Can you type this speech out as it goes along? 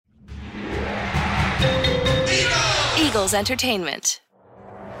Eagles Entertainment.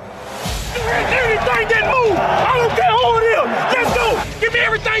 Anything that moves, I don't care who it is. Let's go. Give me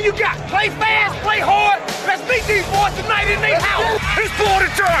everything you got. Play fast, play hard. Let's beat these boys tonight in their house. It's party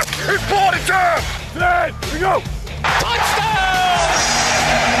time. It's party time. Here we go. Touchdown!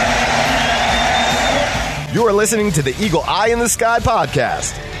 You're listening to the Eagle Eye in the Sky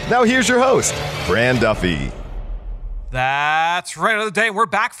podcast. Now here's your host, Fran Duffy. That's right, another day. We're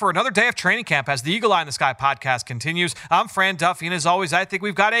back for another day of training camp as the Eagle Eye in the Sky podcast continues. I'm Fran Duffy, and as always, I think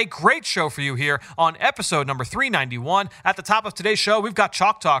we've got a great show for you here on episode number 391. At the top of today's show, we've got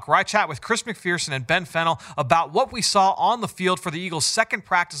Chalk Talk, where I chat with Chris McPherson and Ben Fennell about what we saw on the field for the Eagles' second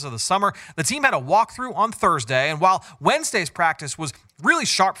practice of the summer. The team had a walkthrough on Thursday, and while Wednesday's practice was really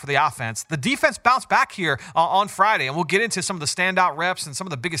sharp for the offense, the defense bounced back here on Friday, and we'll get into some of the standout reps and some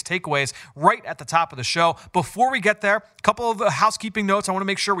of the biggest takeaways right at the top of the show. Before we get there, a couple of housekeeping notes I want to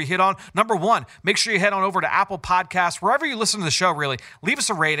make sure we hit on. Number one, make sure you head on over to Apple Podcasts, wherever you listen to the show, really. Leave us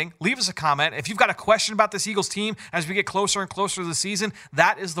a rating, leave us a comment. If you've got a question about this Eagles team as we get closer and closer to the season,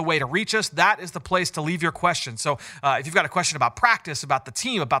 that is the way to reach us. That is the place to leave your question. So if you've got a question about practice, about the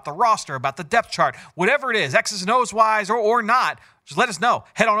team, about the roster, about the depth chart, whatever it is, X's and O's wise or not, just let us know.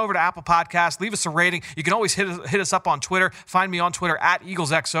 Head on over to Apple Podcasts. Leave us a rating. You can always hit us up on Twitter. Find me on Twitter at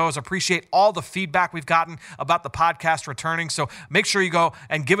EaglesXOs. Appreciate all the feedback we've gotten about the podcast returning. So make sure you go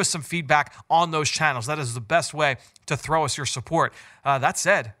and give us some feedback on those channels. That is the best way to throw us your support. That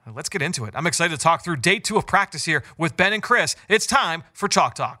said, let's get into it. I'm excited to talk through day 2 of practice here with Ben and Chris. It's time for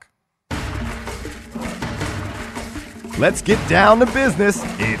Chalk Talk. Let's get down to business.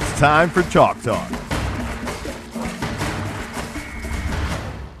 It's time for Chalk Talk.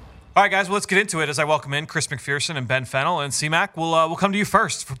 All right, guys, well, let's get into it as I welcome in Chris McPherson and Ben Fennell. And C-Mac, we'll come to you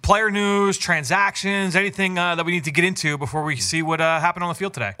first for player news, transactions, anything that we need to get into before we see what happened on the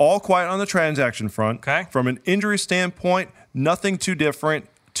field today. All quiet on the transaction front. Okay. From an injury standpoint, nothing too different.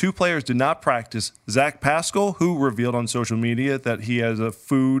 2 players did not practice. Zach Pascal, who revealed on social media that he has a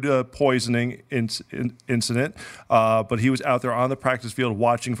food poisoning incident, but he was out there on the practice field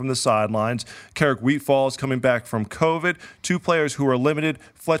watching from the sidelines. Carrick Wheatfall is coming back from COVID. 2 players who are limited,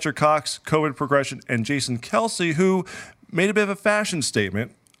 Fletcher Cox, COVID progression, and Jason Kelce, who made a bit of a fashion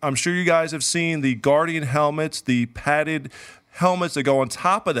statement. I'm sure you guys have seen the Guardian helmets, the padded helmets that go on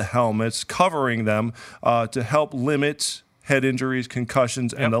top of the helmets, covering them to help limit head injuries,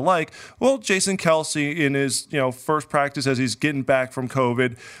 concussions, and the like. Well, Jason Kelce, in his first practice as he's getting back from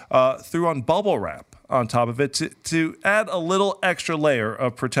COVID, threw on bubble wrap on top of it to add a little extra layer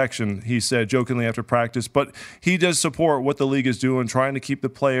of protection, he said jokingly after practice. But he does support what the league is doing, trying to keep the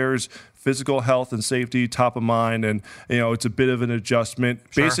players' physical health and safety top of mind. And, it's a bit of an adjustment.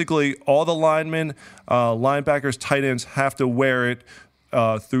 Sure. Basically, all the linemen, linebackers, tight ends have to wear it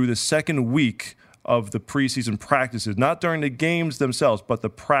through the second week of the preseason practices, not during the games themselves, but the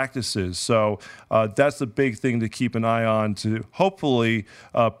practices. So that's the big thing to keep an eye on to hopefully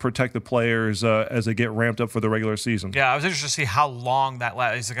protect the players as they get ramped up for the regular season. Yeah, I was interested to see how long that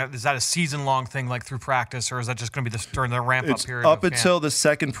lasts. Is that a season-long thing like through practice, or is that just going to be during the ramp-up period? Up until the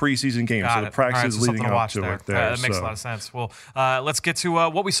second preseason game. So the practices leading up to it there. That makes a lot of sense. Well, let's get to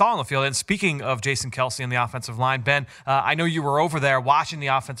what we saw on the field. And speaking of Jason Kelce and the offensive line, Ben, I know you were over there watching the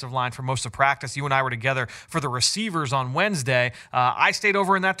offensive line for most of practice. You and I were together for the receivers on Wednesday. I stayed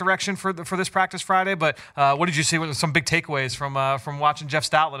over in that direction for this practice Friday, but what did you see? What were some big takeaways from watching Jeff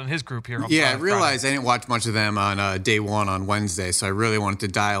Stoutland and his group here? I realized I didn't watch much of them on day 1 on Wednesday, so I really wanted to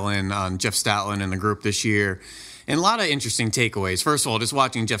dial in on Jeff Stoutland and the group this year. And a lot of interesting takeaways. First of all, just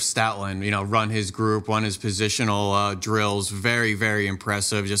watching Jeff Stoutland, run his group, run his positional drills, very, very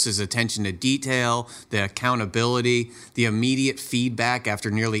impressive. Just his attention to detail, the accountability, the immediate feedback after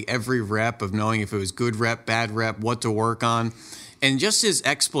nearly every rep of knowing if it was good rep, bad rep, what to work on. And just his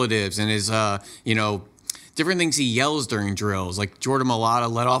expletives and his, different things he yells during drills. Like Jordan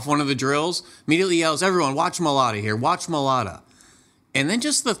Mailata led off one of the drills, immediately yells, "Everyone, watch Mailata here, watch Mailata." And then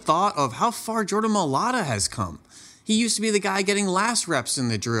just the thought of how far Jordan Mailata has come. He used to be the guy getting last reps in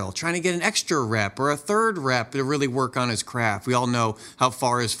the drill, trying to get an extra rep or a third rep to really work on his craft. We all know how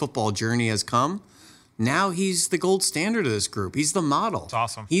far his football journey has come. Now he's the gold standard of this group. He's the model. That's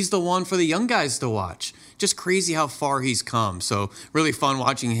awesome. He's the one for the young guys to watch. Just crazy how far he's come. So really fun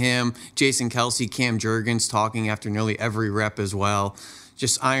watching him, Jason Kelce, Cam Jurgens talking after nearly every rep as well.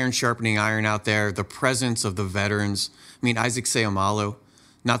 Just iron sharpening iron out there. The presence of the veterans. I mean, Isaac Seumalo,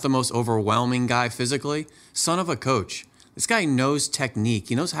 not the most overwhelming guy physically, son of a coach. This guy knows technique.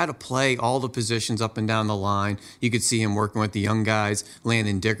 He knows how to play all the positions up and down the line. You could see him working with the young guys,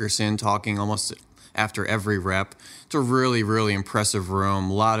 Landon Dickerson talking almost after every rep. It's a really, really impressive room,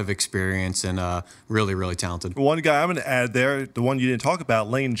 a lot of experience, and really, really talented. One guy I'm going to add there, the one you didn't talk about,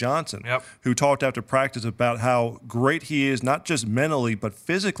 Lane Johnson, who talked after practice about how great he is, not just mentally, but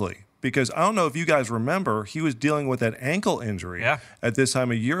physically. Because I don't know if you guys remember, he was dealing with that ankle injury at this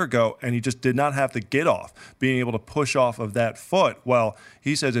time a year ago, and he just did not have the get off, being able to push off of that foot. Well,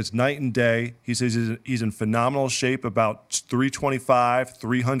 he says it's night and day. He says he's in phenomenal shape, about 325,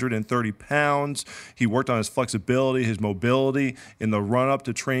 330 pounds. He worked on his flexibility, his mobility in the run-up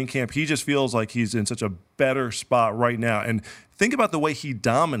to training camp. He just feels like he's in such a better spot right now. And think about the way he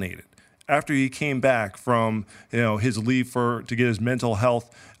dominated after he came back from his leave to get his mental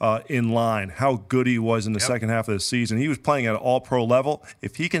health in line, how good he was in the second half of the season. He was playing at an all-pro level.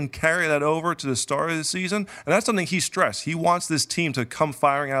 If he can carry that over to the start of the season, and that's something he stressed. He wants this team to come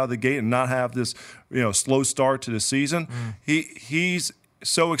firing out of the gate and not have this slow start to the season. He's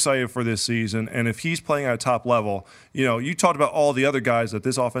so excited for this season, and if he's playing at a top level, you talked about all the other guys that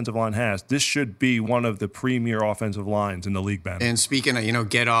this offensive line has. This should be one of the premier offensive lines in the league, Ben. And speaking of,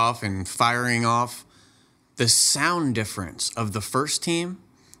 get off and firing off, the sound difference of the first team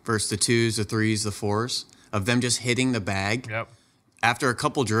versus the 2s, the 3s, the 4s, of them just hitting the bag. Yep. After a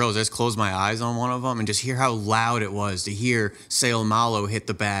couple drills, I just closed my eyes on one of them and just hear how loud it was to hear Seumalo hit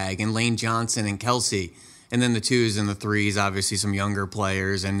the bag and Lane Johnson and Kelsey. And then the 2s and the 3s, obviously some younger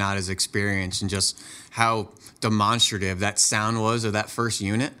players and not as experienced, and just how demonstrative that sound was of that first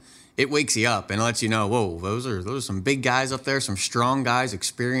unit. It wakes you up and lets you know, whoa, those are some big guys up there, some strong guys,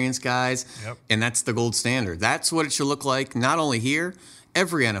 experienced guys, and that's the gold standard. That's what it should look like, not only here,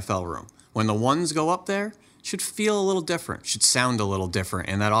 every NFL room. When the ones go up there, should feel a little different, should sound a little different.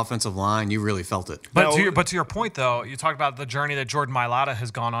 And that offensive line, you really felt it. But to your point, though, you talked about the journey that Jordan Mailata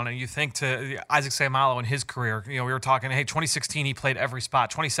has gone on, and you think to Isaac Seumalo in his career. We were talking, 2016, he played every spot.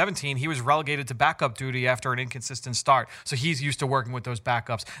 2017, he was relegated to backup duty after an inconsistent start. So he's used to working with those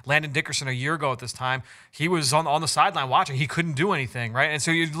backups. Landon Dickerson, a year ago at this time, he was on the sideline watching. He couldn't do anything, right? And so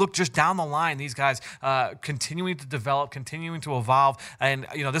you look just down the line, these guys continuing to develop, continuing to evolve. And,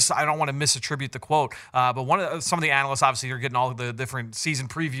 this, I don't want to misattribute the quote, but some of the analysts obviously are getting all the different season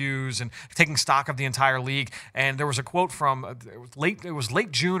previews and taking stock of the entire league. And there was a quote from it was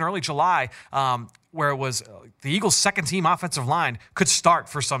late June, early July, where it was the Eagles' second-team offensive line could start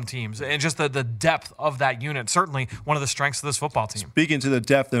for some teams, and just the depth of that unit, certainly one of the strengths of this football team. Speaking to the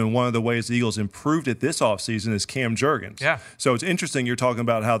depth, and one of the ways the Eagles improved it this offseason is Cam Jurgens. Yeah. So it's interesting you're talking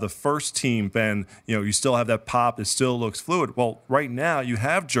about how the first team, Ben, you still have that pop, it still looks fluid. Well, right now you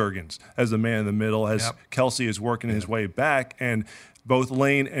have Jurgens as the man in the middle, as Kelsey is working his way back, and both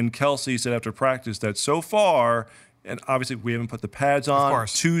Lane and Kelsey said after practice that so far, and obviously we haven't put the pads on. Of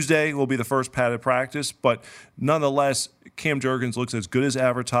course. Tuesday will be the first padded practice, but nonetheless, Cam Jurgens looks as good as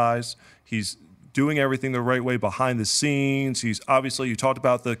advertised. He's doing everything the right way behind the scenes. He's obviously, you talked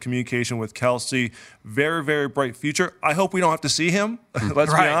about the communication with Kelsey. Very, very bright future. I hope we don't have to see him,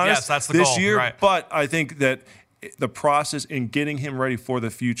 let's be honest, yes, that's the this goal. year. Right. But I think that the process in getting him ready for the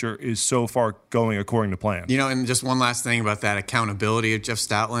future is so far going according to plan. And just one last thing about that accountability of Jeff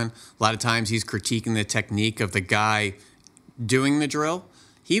Stoutland. A lot of times he's critiquing the technique of the guy doing the drill.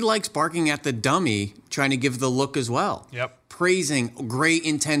 He likes barking at the dummy, trying to give the look as well. Yep. Praising, great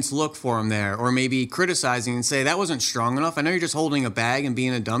intense look for him there, or maybe criticizing and say, that wasn't strong enough. I know you're just holding a bag and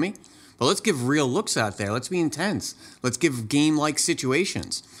being a dummy, but let's give real looks out there. Let's be intense. Let's give game-like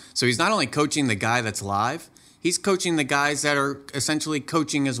situations. So he's not only coaching the guy that's live, he's coaching the guys that are essentially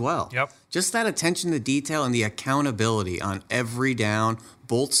coaching as well. Yep. Just that attention to detail and the accountability on every down,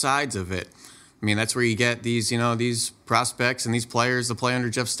 both sides of it. I mean, that's where you get these, these prospects and these players to play under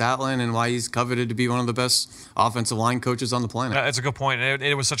Jeff Stoutland, and why he's coveted to be one of the best offensive line coaches on the planet. That's a good point.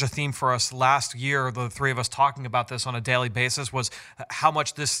 It was such a theme for us last year, the three of us talking about this on a daily basis, was how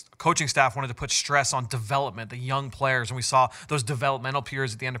much this coaching staff wanted to put stress on development, the young players. And we saw those developmental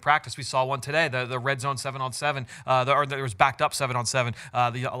periods at the end of practice. We saw one today, the red zone 7-on-7, or there was backed up 7-on-7.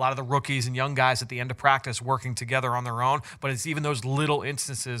 A lot of the rookies and young guys at the end of practice working together on their own. But it's even those little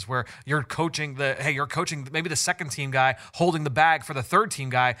instances where you're coaching maybe the second team guy holding the bag for the third team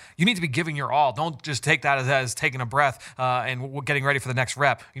guy. You need to be giving your all. Don't just take that as taking a breath and getting ready for the next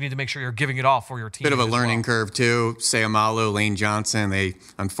rep. You need to make sure you're giving it all for your team. Bit of a learning curve too. Seumalo, Lane Johnson, they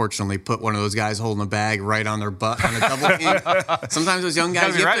unfortunately put one of those guys holding a bag right on their butt on a double team. Sometimes those young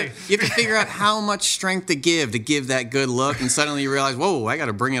guys, you have to figure out how much strength to give that good look, and suddenly you realize, whoa, I got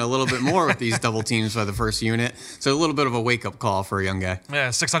to bring it a little bit more with these double teams by the first unit. So a little bit of a wake-up call for a young guy.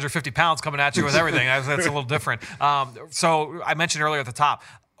 Yeah, 650 pounds coming at you with everything. That's a little different. So I mentioned earlier at the top,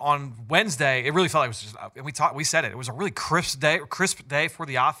 on Wednesday, it really felt like it was just, we said it was a really crisp day for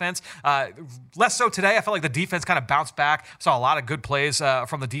the offense. Less so today. I felt like the defense kind of bounced back. Saw a lot of good plays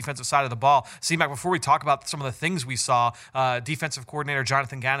from the defensive side of the ball. C-Mac, before we talk about some of the things we saw, defensive coordinator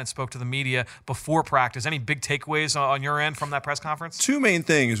Jonathan Gannon spoke to the media before practice. Any big takeaways on your end from that press conference? Two main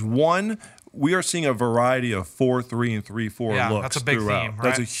things. One, we are seeing a variety of 4-3 and 3-4 looks. That's a big throughout. theme, right?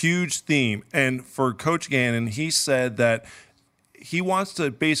 That's a huge theme. And for Coach Gannon, he said that he wants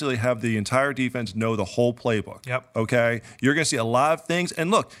to basically have the entire defense know the whole playbook. Yep. Okay? You're going to see a lot of things. And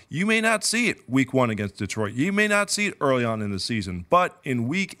look, you may not see it week 1 against Detroit. You may not see it early on in the season. But in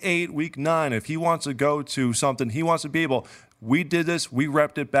week 8, week 9, if he wants to go to something, he wants to be able, we did this, we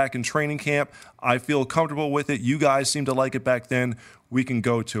repped it back in training camp. I feel comfortable with it. You guys seem to like it back then. We can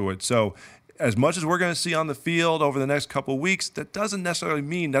go to it. So as much as we're going to see on the field over the next couple of weeks, that doesn't necessarily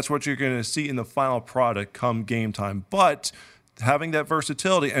mean that's what you're going to see in the final product come game time. But having that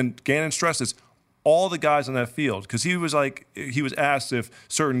versatility, and Gannon stresses all the guys on that field, because he was asked if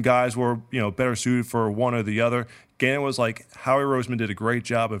certain guys were better suited for one or the other. Gannon was like, Howie Roseman did a great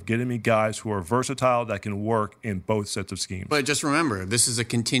job of getting me guys who are versatile that can work in both sets of schemes. But just remember, this is a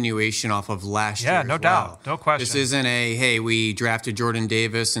continuation off of last year. Yeah, no doubt. No question. This isn't hey, we drafted Jordan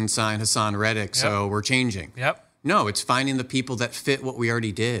Davis and signed Hassan Reddick, so we're changing. Yep. No, it's finding the people that fit what we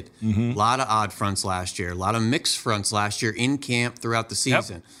already did. A lot of odd fronts last year, a lot of mixed fronts last year in camp throughout the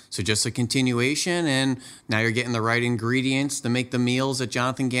season. Yep. So just a continuation, and now you're getting the right ingredients to make the meals that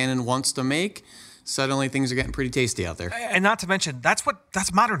Jonathan Gannon wants to make. Suddenly things are getting pretty tasty out there. And not to mention, that's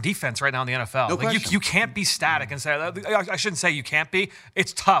modern defense right now in the NFL. No like question. you can't be static and say, I shouldn't say you can't be.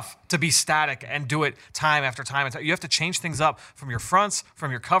 It's tough to be static and do it time after time. You have to change things up from your fronts,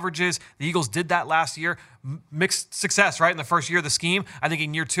 from your coverages. The Eagles did that last year. Mixed success, right, in the first year of the scheme. I think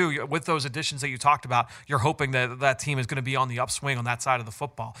in year 2, with those additions that you talked about, you're hoping that team is going to be on the upswing on that side of the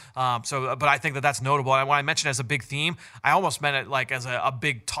football. But I think that's notable. And when I mentioned it as a big theme, I almost meant it like as a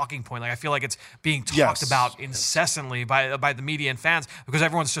big talking point. Like I feel like it's being talked about incessantly by the media and fans because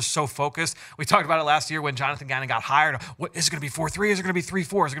everyone's just so focused. We talked about it last year when Jonathan Gannon got hired. What is it going to be 4-3? Is it going to be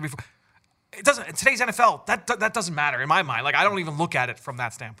 3-4? Is it going to be 4? It doesn't. In today's NFL, that doesn't matter in my mind. Like I don't even look at it from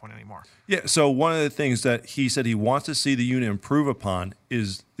that standpoint anymore. Yeah. So one of the things that he said he wants to see the unit improve upon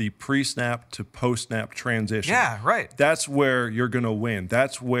is the pre-snap to post-snap transition. Yeah, right. That's where you're going to win.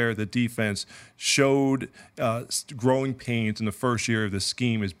 That's where the defense showed growing pains in the first year of the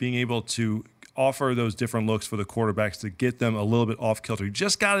scheme, is being able to offer those different looks for the quarterbacks to get them a little bit off kilter. You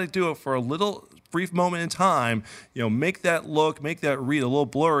just got to do it for a little brief moment in time, make that look, make that read a little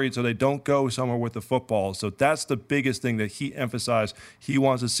blurry so they don't go somewhere with the football. So that's the biggest thing that he emphasized he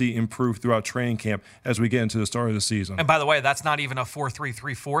wants to see improve throughout training camp as we get into the start of the season. And by the way, that's not even a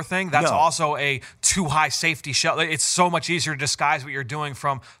 4-3-3-4 thing. That's also a 2 high safety shell. It's so much easier to disguise what you're doing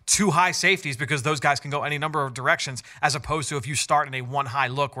from 2 high safeties because those guys can go any number of directions, as opposed to if you start in a 1 high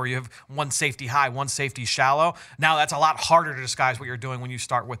look where you have 1 safety high, 1 safety shallow. Now that's a lot harder to disguise what you're doing when you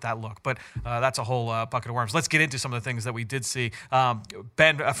start with that look. But that's a whole bucket of worms. Let's get into some of the things that we did see.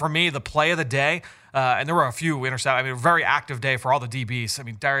 Ben, for me, the play of the day, and there were a few interceptions. I mean, a very active day for all the DBs. I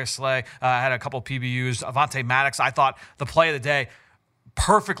mean, Darius Slay had a couple PBUs. Avonte Maddox, I thought the play of the day,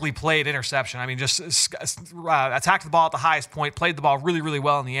 perfectly played interception. I mean, just attacked the ball at the highest point, played the ball really, really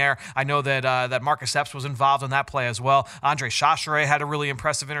well in the air. I know that Marcus Epps was involved in that play as well. Andre Chachere had a really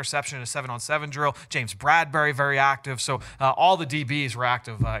impressive interception in a 7-on-7 drill. James Bradbury, very active. So all the DBs were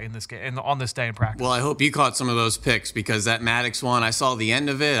active in this game, on this day in practice. Well, I hope you caught some of those picks, because that Maddox one, I saw the end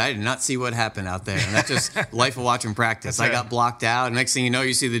of it. I did not see what happened out there. And that's just life of watching practice. I got blocked out. Next thing you know,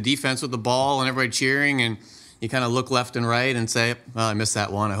 you see the defense with the ball and everybody cheering, and you kind of look left and right and say, well, I missed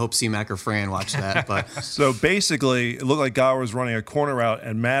that one. I hope C-Mac or Fran watched that. But so basically, it looked like Gower was running a corner route,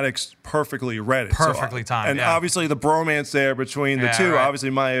 and Maddox perfectly read it. Perfectly timed, And obviously the bromance there between the two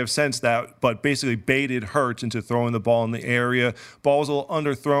obviously might have sensed that, but basically baited Hurts into throwing the ball in the area. Ball was a little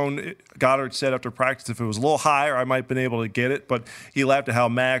underthrown. Goddard said after practice, if it was a little higher, I might have been able to get it. But he laughed at how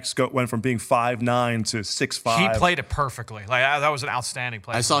Max went from being 5'9" to 6'5". He played it perfectly. Like that was an outstanding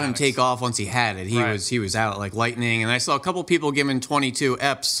play. I saw him take off once he had it. He was out like lightning. And I saw a couple people giving 22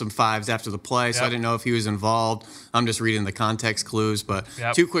 Eps some 5s after the play, so I didn't know if he was involved. I'm just reading the context clues. But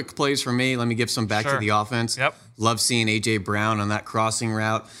 2 quick plays for me. Let me give some back to the offense. Love seeing A.J. Brown on that crossing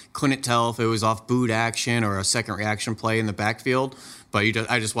route. Couldn't tell if it was off boot action or a second reaction play in the backfield. But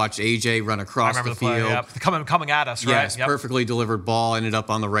I just watched A.J. run across the field. Coming at us, right? Yes, perfectly delivered ball. Ended up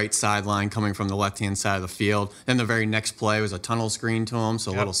on the right sideline coming from the left-hand side of the field. Then the very next play was a tunnel screen to him,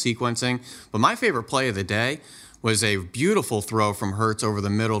 so a little sequencing. But my favorite play of the day was a beautiful throw from Hurts over the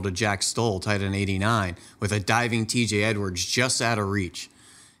middle to Jack Stoll, tight end 89, with a diving T.J. Edwards just out of reach.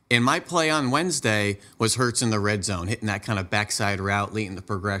 And my play on Wednesday was Hurts in the red zone, hitting that kind of backside route late in the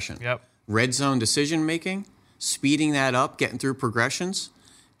progression. Yep. Red zone decision making, speeding that up, getting through progressions,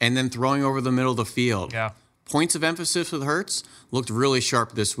 and then throwing over the middle of the field. Yeah. Points of emphasis with Hurts looked really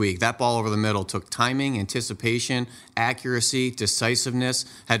sharp this week. That ball over the middle took timing, anticipation, accuracy, decisiveness,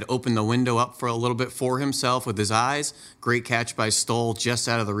 had to open the window up for a little bit for himself with his eyes. Great catch by Stoll, just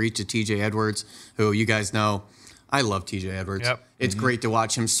out of the reach of TJ Edwards, who you guys know, I love TJ Edwards. Yep. It's great to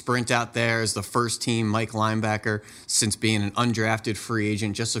watch him sprint out there as the first team Mike linebacker since being an undrafted free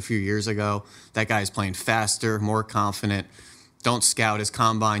agent just a few years ago. That guy's playing faster, more confident. Don't scout his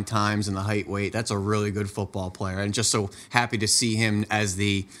combine times and the height weight. That's a really good football player. And just so happy to see him as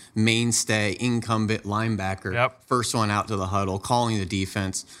the mainstay incumbent linebacker. Yep. First one out to the huddle, calling the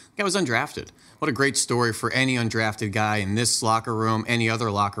defense. The guy was undrafted. What a great story for any undrafted guy in this locker room, any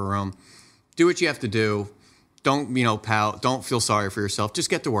other locker room. Do what you have to do. Don't, pout. Don't feel sorry for yourself. Just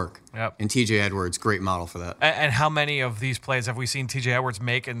get to work. Yep. And TJ Edwards, great model for that. And how many of these plays have we seen TJ Edwards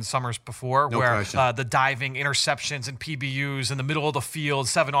make in summers before? No where question. The diving interceptions and PBUs in the middle of the field,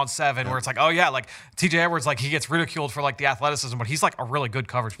 7-on-7, where it's like, oh yeah, like TJ Edwards, like he gets ridiculed for like the athleticism, but he's like a really good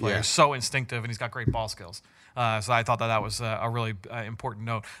coverage player. Yeah. So instinctive, and he's got great ball skills. So I thought that was a really important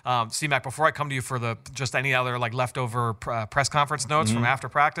note. C-Mac, before I come to you for just any other like leftover press conference notes from after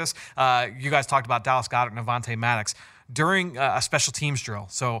practice, you guys talked about Dallas Goedert and Avonte Maddox during a special teams drill.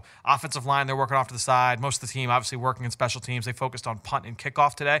 So offensive line, they're working off to the side. Most of the team obviously working in special teams. They focused on punt and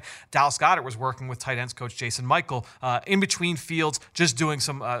kickoff today. Dallas Goedert was working with tight ends coach Jason Michael in between fields, just doing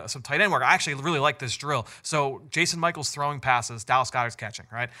some tight end work. I actually really like this drill. So Jason Michael's throwing passes, Dallas Goedert's catching,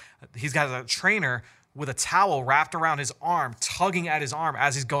 right? He's got a trainer with a towel wrapped around his arm, tugging at his arm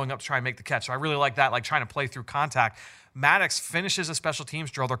as he's going up to try and make the catch. So I really like that, like trying to play through contact. Maddox finishes a special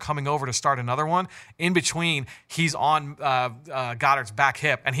teams drill. They're coming over to start another one. In between, he's on Goddard's back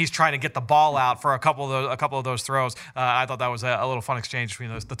hip, and he's trying to get the ball out for a couple of those throws. I thought that was a little fun exchange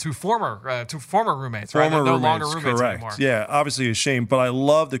between the two former roommates. Right? They're no longer roommates correct. anymore. Yeah, obviously a shame, but I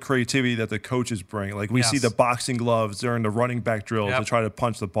love the creativity that the coaches bring. Like we see the boxing gloves during the running back drills to try to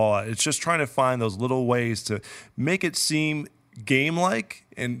punch the ball out. It's just trying to find those little ways to make it seem game-like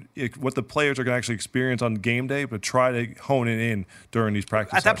and what the players are going to actually experience on game day, but try to hone it in during these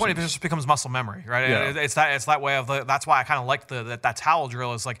practice At that point, it sessions. just becomes muscle memory, right? Yeah. It's that way of that's why I kind of like that towel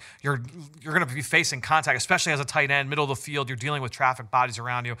drill. Is like you're going to be facing contact, especially as a tight end, middle of the field. You're dealing with traffic bodies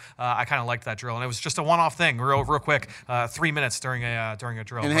around you. I kind of liked that drill, and it was just a one-off thing, real quick, 3 minutes during a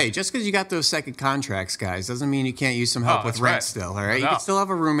drill. And hey, just because you got those second contracts, guys, doesn't mean you can't use some help with rent still, all right? You can still have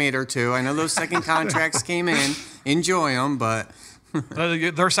a roommate or two. I know those second contracts came in. Enjoy them, but...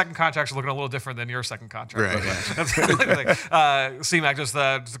 Their second contracts are looking a little different than your second contract. Right. C-Mac, just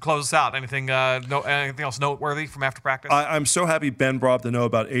to close us out, anything else noteworthy from after practice? I'm so happy Ben brought up the note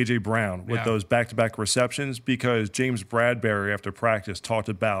about A.J. Brown with those back-to-back receptions, because James Bradbury after practice talked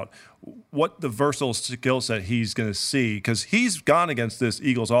about what the versatile skill set he's going to see, because he's gone against this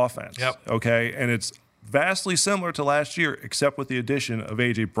Eagles offense. Yep. Okay, and it's vastly similar to last year, except with the addition of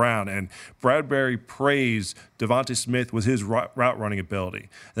A.J. Brown. And Bradbury praised Devontae Smith with his route running ability.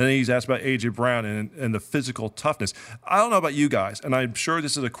 And then he's asked about A.J. Brown and the physical toughness. I don't know about you guys, and I'm sure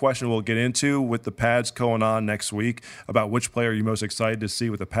this is a question we'll get into with the pads going on next week about which player you're most excited to see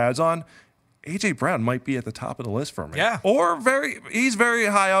with the pads on. A.J. Brown might be at the top of the list for me. Yeah. Or he's very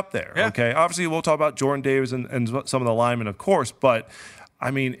high up there. Yeah. Okay. Obviously, we'll talk about Jordan Davis and some of the linemen, of course, but I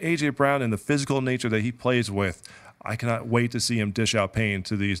mean, A.J. Brown and the physical nature that he plays with, I cannot wait to see him dish out pain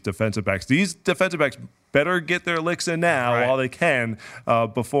to these defensive backs. These defensive backs better get their licks in now while they can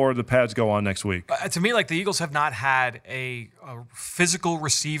before the pads go on next week. To me, like the Eagles have not had a physical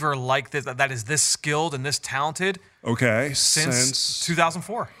receiver like this that is this skilled and this talented since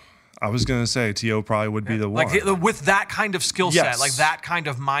 2004. I was going to say T.O. probably would be the one. Like with that kind of skill set, Yes. like that kind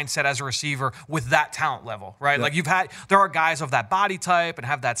of mindset as a receiver with that talent level, right? Yeah. Like there are guys of that body type and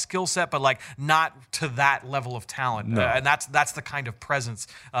have that skill set, but like not to that level of talent. No. And that's the kind of presence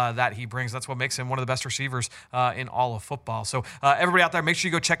that he brings. That's what makes him one of the best receivers in all of football. So everybody out there, make sure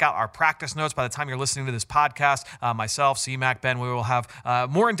you go check out our practice notes. By the time you're listening to this podcast, myself, C-Mac, Ben, we will have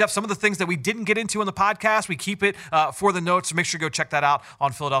more in depth. Some of the things that we didn't get into in the podcast, we keep it for the notes. So make sure you go check that out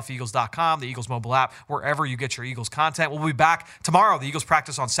on PhiladelphiaEagles.com, the Eagles mobile app, wherever you get your Eagles content. We'll be back tomorrow. The Eagles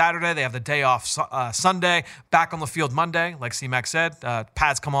practice on Saturday. They have the day off Sunday, back on the field Monday. Like C-Mac said,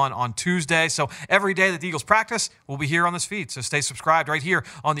 pads come on Tuesday. So every day that the Eagles practice, we'll be here on this feed. So stay subscribed right here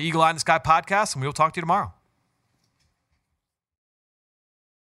on the Eagle Eye in the Sky podcast, and we will talk to you tomorrow.